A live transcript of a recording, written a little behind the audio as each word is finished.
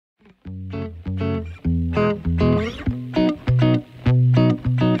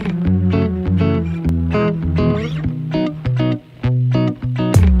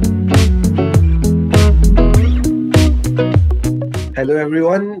Hello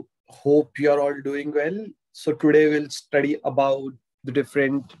everyone, hope you're all doing well. So today we'll study about the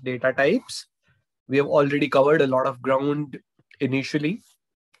different data types. We have already covered a lot of ground initially.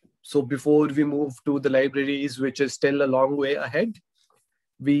 So before we move to the libraries, which is still a long way ahead,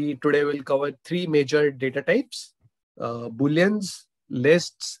 we today will cover three major data types, Booleans,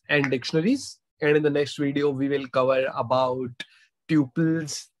 lists, and dictionaries. And in the next video, we will cover about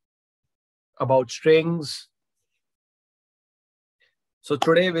tuples, about strings. So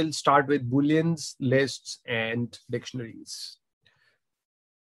today we'll start with Booleans, lists, and dictionaries.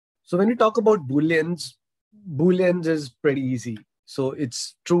 So when we talk about Booleans, Booleans is pretty easy. So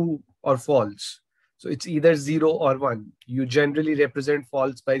it's true or false. So it's either 0 or 1. You generally represent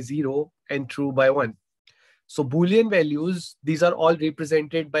false by 0 and true by 1. So Boolean values, these are all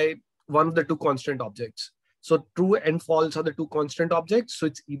represented by one of the two constant objects. So true and false are the two constant objects. So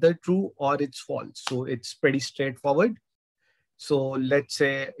it's either true or it's false. So it's pretty straightforward. So let's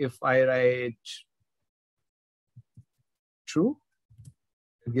say if I write true,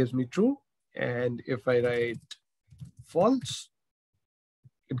 it gives me true. And if I write false,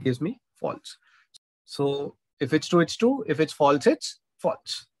 it gives me false. So if it's true, it's true. If it's false, it's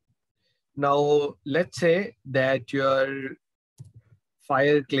false. Now, let's say that your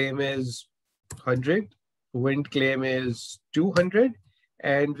fire claim is 100, wind claim is 200,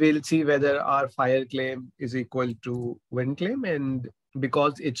 and we'll see whether our fire claim is equal to wind claim. And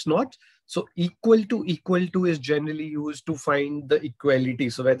because it's not, so equal to is generally used to find the equality.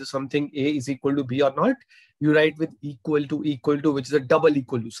 So whether something A is equal to B or not, you write with equal to, which is a double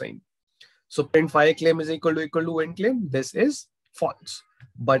equal to sign. So print fire claim is equal to wind claim. This is false.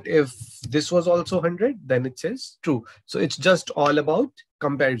 But if this was also 100, then it says true. So it's just all about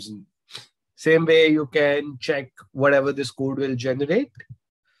comparison. Same way you can check whatever this code will generate.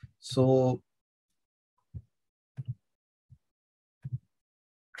 So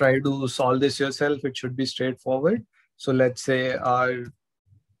try to solve this yourself. It should be straightforward. So let's say our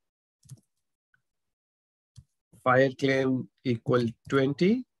fire claim equal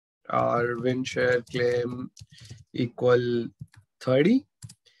 20, our wind shear claim equal 30.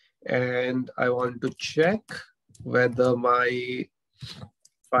 And I want to check whether my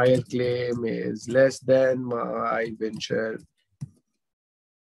fire claim is less than my wind shear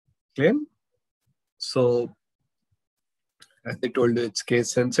claim. So as I told you, it's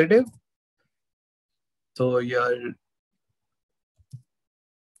case sensitive. So your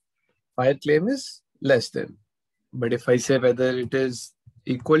fire claim is less than. But if I say whether it is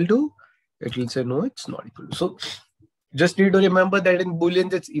equal to, it will say no, it's not equal to. So just need to remember that in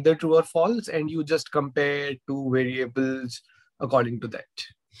Booleans, it's either true or false, and you just compare two variables according to that.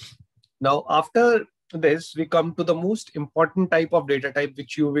 Now, after this, we come to the most important type of data type,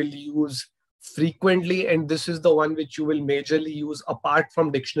 which you will use frequently. And this is the one which you will majorly use apart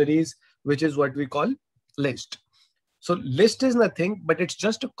from dictionaries, which is what we call list. So list is nothing, but it's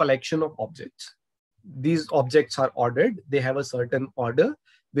just a collection of objects. These objects are ordered. They have a certain order,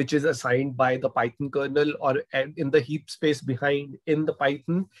 which is assigned by the Python kernel, or in the heap space behind in the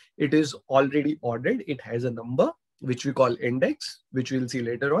Python, it is already ordered. It has a number, which we call index, which we'll see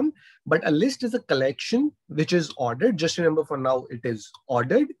later on. But a list is a collection which is ordered. Just remember, for now, it is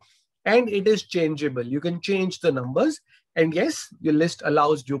ordered and it is changeable. You can change the numbers. And yes, your list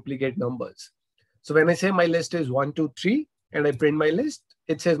allows duplicate numbers. So when I say my list is 1, 2, 3, and I print my list,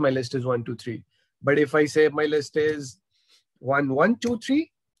 it says my list is 1, 2, 3. But if I say my list is 1, 1, 2,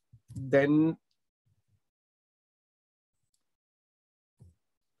 3, then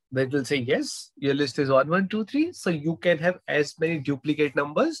that will say, yes, your list is 1, 1, 2, 3. So you can have as many duplicate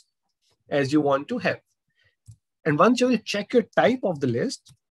numbers as you want to have. And once you will check your type of the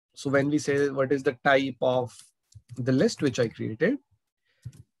list, so when we say what is the type of the list which I created,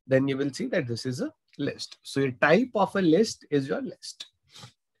 then you will see that this is a list. So your type of a list is your list.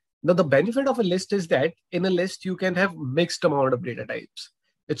 Now, the benefit of a list is that in a list, you can have mixed amount of data types.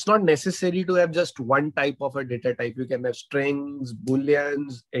 It's not necessary to have just one type of a data type. You can have strings,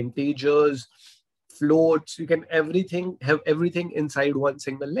 booleans, integers, floats. You can have everything inside one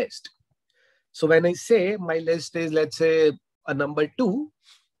single list. So when I say my list is, let's say, a number 2,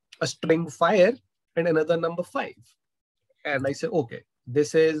 a string fire, and another number 5. And I say, okay,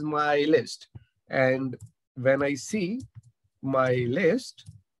 this is my list. And when I see my list,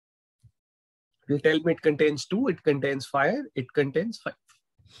 it will tell me it contains 2, it contains fire, it contains 5.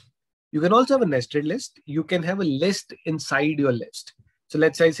 You can also have a nested list. You can have a list inside your list. So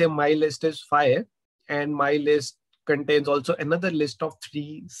let's say my list is fire, and my list contains also another list of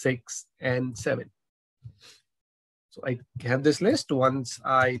 3, 6, and 7. So I have this list. Once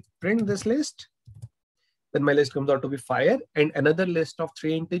I print this list, then my list comes out to be fire, and another list of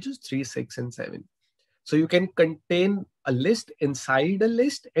 3 integers, 3, 6, and 7. So you can contain a list inside a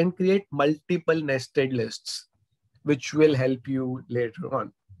list and create multiple nested lists, which will help you later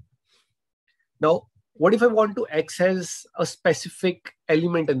on. Now, what if I want to access a specific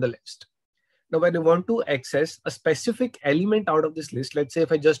element in the list? Now, when I want to access a specific element out of this list, let's say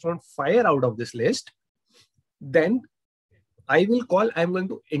if I just want fire out of this list, then I'm going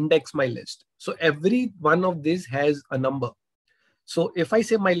to index my list. So every one of these has a number. So if I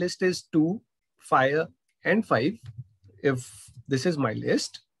say my list is 2, fire, and 5, if this is my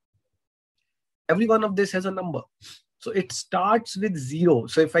list, every one of this has a number. So it starts with 0.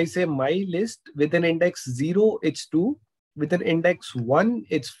 So if I say my list with an index 0, it's 2. With an index 1,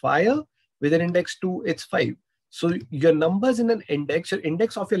 it's fire. With an index 2, it's 5. So your numbers in an index, your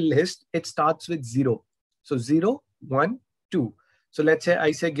index of your list, it starts with 0. So 0, 1, 2. So let's say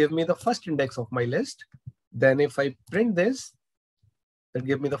I say, give me the first index of my list. Then if I print this, it'll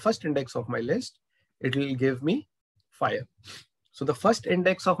give me the first index of my list. It will give me fire. So the first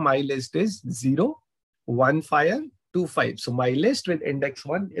index of my list is 0, 1, fire, 2, 5. So my list with index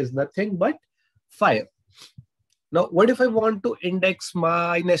 1 is nothing but fire. Now, what if I want to index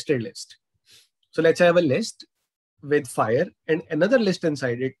my nested list? So let's say I have a list with fire and another list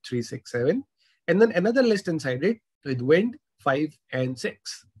inside it, 3, 6, 7, and then another list inside it with wind, 5, and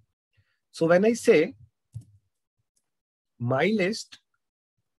 6. So when I say my list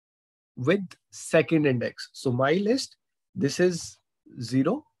with second index, so my list, this is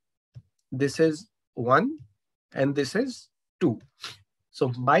 0, this is 1, and this is 2. So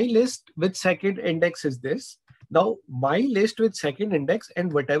my list with second index is this. Now my list with second index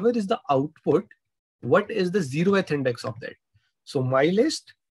and whatever is the output, what is the 0th index of that? So my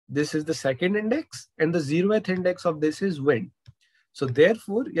list, this is the second index and the 0th index of this is wind. So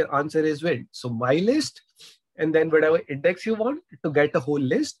therefore your answer is wind. So my list and then whatever index you want to get a whole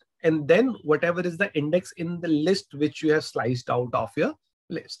list, and then whatever is the index in the list which you have sliced out of your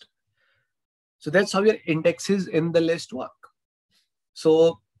list. So that's how your indexes in the list work.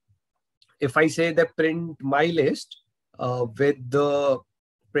 So if I say that print my list with the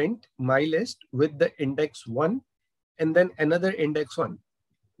print my list with the index 1 and then another index 1,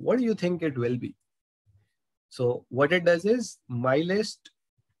 what do you think it will be? So what it does is my list,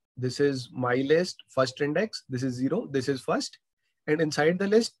 this is my list, first index, this is 0, this is first, and inside the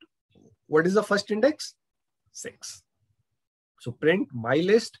list, what is the first index? 6. So print my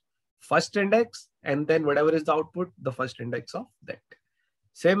list, first index, and then whatever is the output, the first index of that.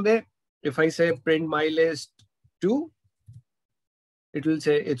 Same way, if I say print my list 2, it will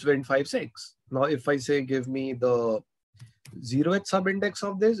say it's wind 5, 6. Now, if I say give me the 0th subindex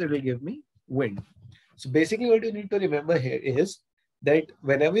of this, it will give me wind. So basically what you need to remember here is that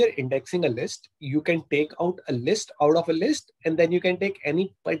whenever you're indexing a list, you can take out a list out of a list, and then you can take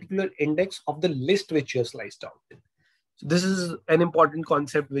any particular index of the list which you have sliced out. So this is an important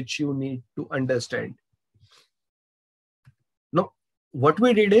concept which you need to understand. Now, what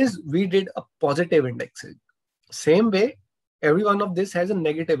we did is we did a positive indexing. Same way, every one of this has a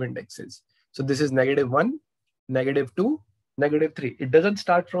negative indexes. So this is -1, -2, -3. It doesn't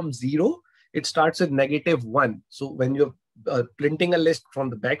start from 0. It starts with -1. So when you're printing a list from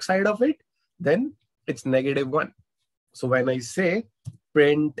the back side of it, then it's -1. So when I say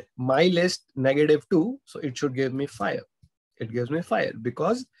print my list -2, so it should give me fire. It gives me fire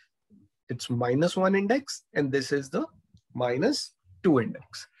because it's -1 index and this is the -2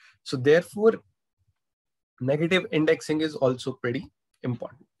 index. So therefore, negative indexing is also pretty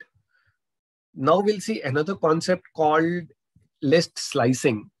important. Now we'll see another concept called list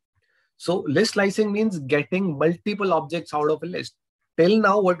slicing. So list slicing means getting multiple objects out of a list. Till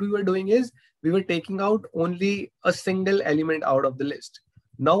now, what we were doing is we were taking out only a single element out of the list.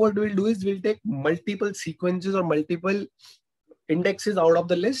 Now what we'll do is we'll take multiple sequences or multiple indexes out of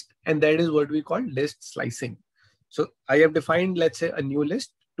the list, and that is what we call list slicing. So I have defined, let's say, a new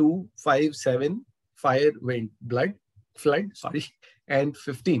list, 2, 5, 7, fire, wind, flood, and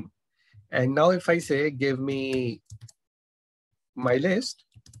 15. And now if I say, give me my list,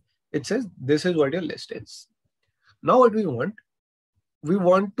 it says, this is what your list is. Now what we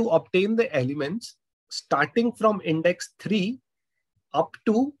want to obtain the elements starting from index 3 up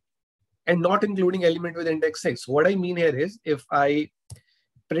to and not including element with index 6. So what I mean here is if I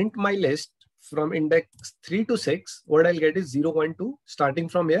print my list from index 3 to 6, what I'll get is 0, 1, 2. Starting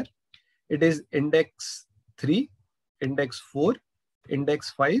from here, it is index 3, index 4,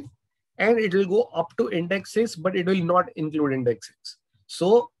 index 5, and it will go up to index 6, but it will not include index 6.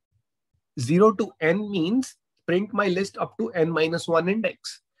 So 0 to n means print my list up to n-1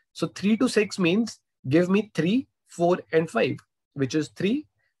 index. So 3 to 6 means give me 3, 4, and 5, which is 3,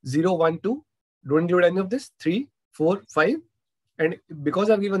 0, 1, 2. Don't include any of this. 3, 4, 5. And because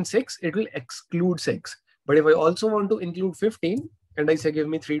I've given 6, it will exclude 6. But if I also want to include 15, and I say give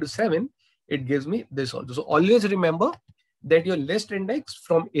me 3 to 7, it gives me this also. So always remember that your list index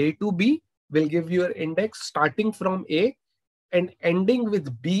from A to B will give you your index starting from A and ending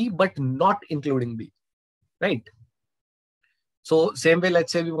with B, but not including B, right? So same way,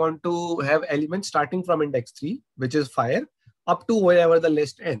 let's say we want to have elements starting from index 3, which is fire, up to wherever the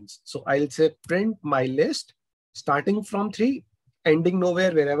list ends. So I'll say print my list starting from 3, ending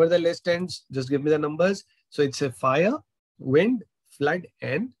nowhere, wherever the list ends, just give me the numbers. So it's a fire, wind, flood,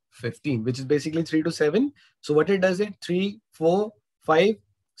 and 15, which is basically 3 to 7. So what it does is 3, 4, 5,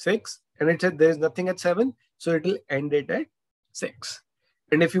 6, and it said there's nothing at 7. So it will end it at 6.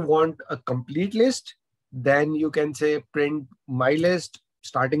 And if you want a complete list, then you can say print my list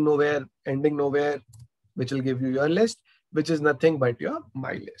starting nowhere, ending nowhere, which will give you your list, which is nothing but your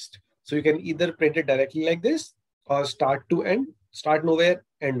my list. So you can either print it directly like this or start to end, start nowhere,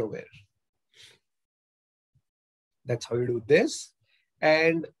 end nowhere. That's how you do this.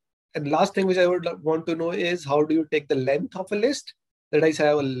 And last thing which I would want to know is how do you take the length of a list? That I say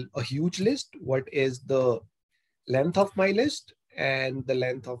I have a huge list. What is the length of my list? And the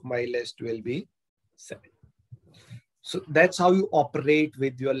length of my list will be 7. So that's how you operate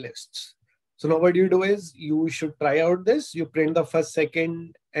with your lists. So now what you do is you should try out this. You print the first,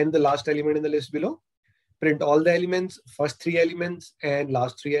 second, and the last element in the list below. Print all the elements, first 3 elements and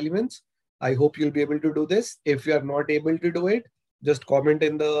last 3 elements. I hope you'll be able to do this. If you are not able to do it, just comment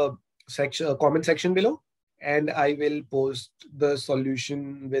in the comment section below, and I will post the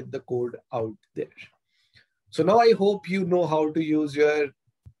solution with the code out there. So now I hope you know how to use your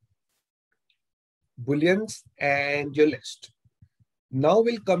Booleans and your list. Now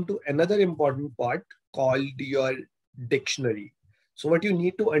we'll come to another important part called your dictionary. So what you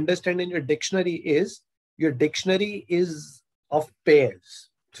need to understand in your dictionary is your dictionary is of pairs.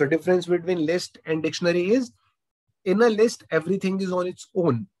 So difference between list and dictionary is in a list, everything is on its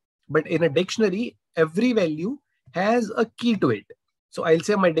own. But in a dictionary, every value has a key to it. So I'll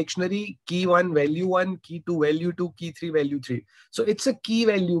say my dictionary, key 1, value 1, key 2, value 2, key 3, value 3. So it's a key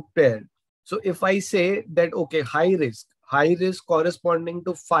value pair. So if I say that, okay, high risk corresponding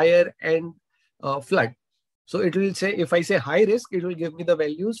to fire and flood. So it will say, if I say high risk, it will give me the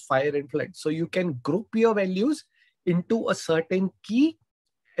values fire and flood. So you can group your values into a certain key,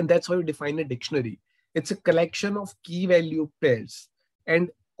 and that's how you define a dictionary. It's a collection of key value pairs, and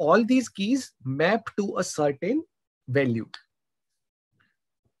all these keys map to a certain value.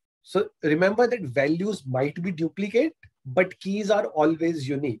 So remember that values might be duplicate, but keys are always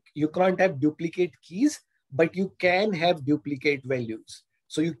unique. You can't have duplicate keys, but you can have duplicate values.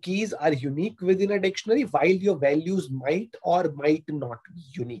 So your keys are unique within a dictionary, while your values might or might not be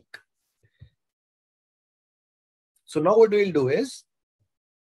unique. So now what we'll do is,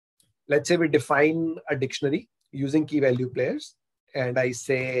 let's say we define a dictionary using key value pairs, and I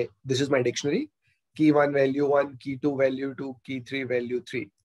say, this is my dictionary, key 1, value 1, key 2, value 2, key 3, value 3.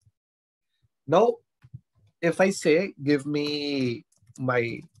 Now, if I say, give me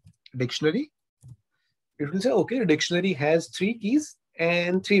my dictionary, it will say, okay, the dictionary has 3 keys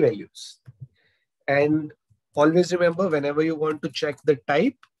and 3 values. And always remember, whenever you want to check the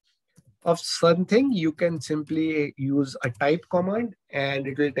type of something, you can simply use a type command and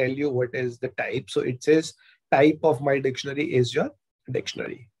it will tell you what is the type. So it says type of my dictionary is your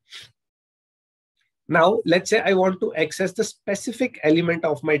dictionary. Now, let's say I want to access the specific element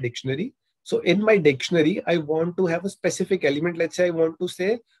of my dictionary. So in my dictionary, I want to have a specific element. Let's say I want to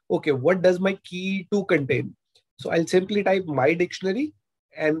say, okay, what does my key 2 contain? So I'll simply type my dictionary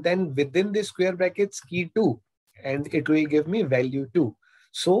and then within the square brackets key 2, and it will give me value 2.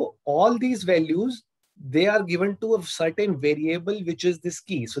 So all these values, they are given to a certain variable, which is this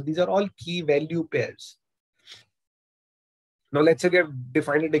key. So these are all key value pairs. Now let's say we have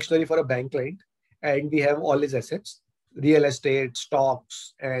defined a dictionary for a bank client and we have all his assets, real estate,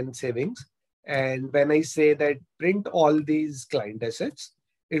 stocks, and savings. And when I say that print all these client assets,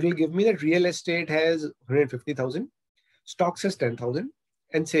 it will give me that real estate has 150,000, stocks has 10,000,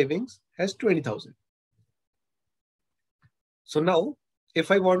 and savings has 20,000. So now, if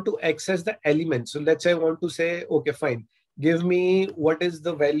I want to access the elements, so let's say I want to say, okay, fine, give me what is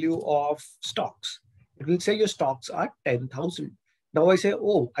the value of stocks. It will say your stocks are 10,000. Now I say,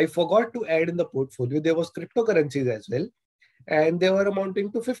 oh, I forgot to add in the portfolio. There was cryptocurrencies as well, and they were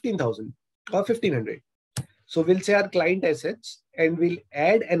amounting to 15,000 or 1,500. So we'll say our client assets, and we'll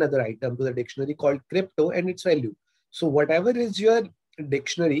add another item to the dictionary called crypto and its value. So whatever is your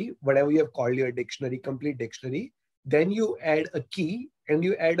dictionary, whatever you have called your dictionary, complete dictionary, then you add a key and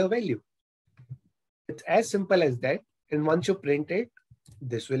you add a value. It's as simple as that. And once you print it,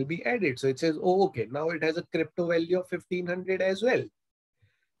 this will be added. So it says, oh, okay, now it has a crypto value of 1500 as well.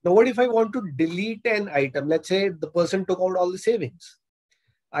 Now, what if I want to delete an item? Let's say the person took out all the savings.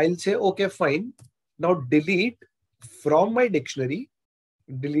 I'll say, okay, fine. Now delete from my dictionary,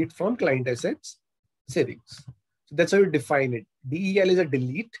 delete from client assets, savings. So that's how you define it. DEL is a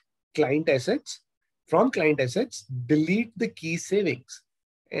delete, client assets. From client assets, delete the key savings.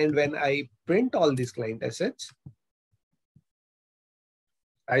 And when I print all these client assets,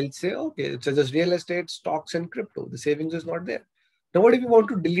 I'll say, okay, it's just real estate, stocks, and crypto. The savings is not there. Now, what if you want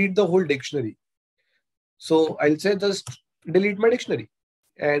to delete the whole dictionary? So I'll say just delete my dictionary.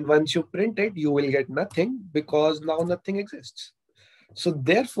 And once you print it, you will get nothing because now nothing exists. So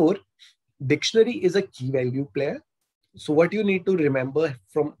therefore, dictionary is a key value player. So what you need to remember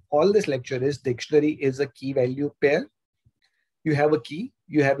from all this lecture is dictionary is a key value pair. You have a key,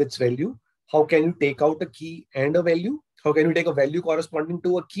 you have its value. How can you take out a key and a value? How can you take a value corresponding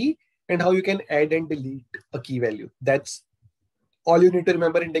to a key? And how you can add and delete a key value. That's all you need to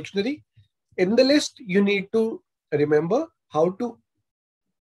remember in dictionary. In the list, you need to remember how to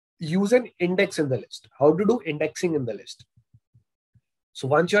use an index in the list, how to do indexing in the list. So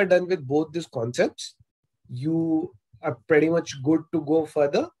once you are done with both these concepts, you are pretty much good to go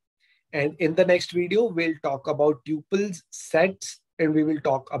further. And in the next video, we'll talk about tuples, sets, and we will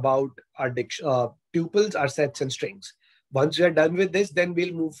talk about our tuples, our sets, and strings. Once we are done with this, then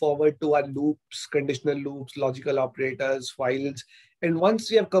we'll move forward to our loops, conditional loops, logical operators, whiles. And once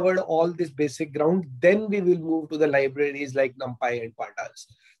we have covered all this basic ground, then we will move to the libraries like NumPy and Pandas.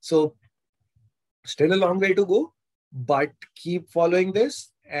 So still a long way to go, but keep following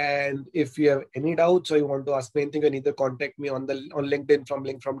this. And if you have any doubts or you want to ask me anything, you can either contact me on LinkedIn from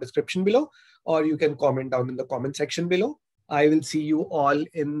link from description below, or you can comment down in the comment section below. I will see you all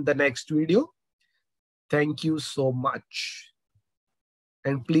in the next video. Thank you so much.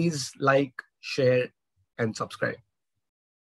 And please like, share, and subscribe.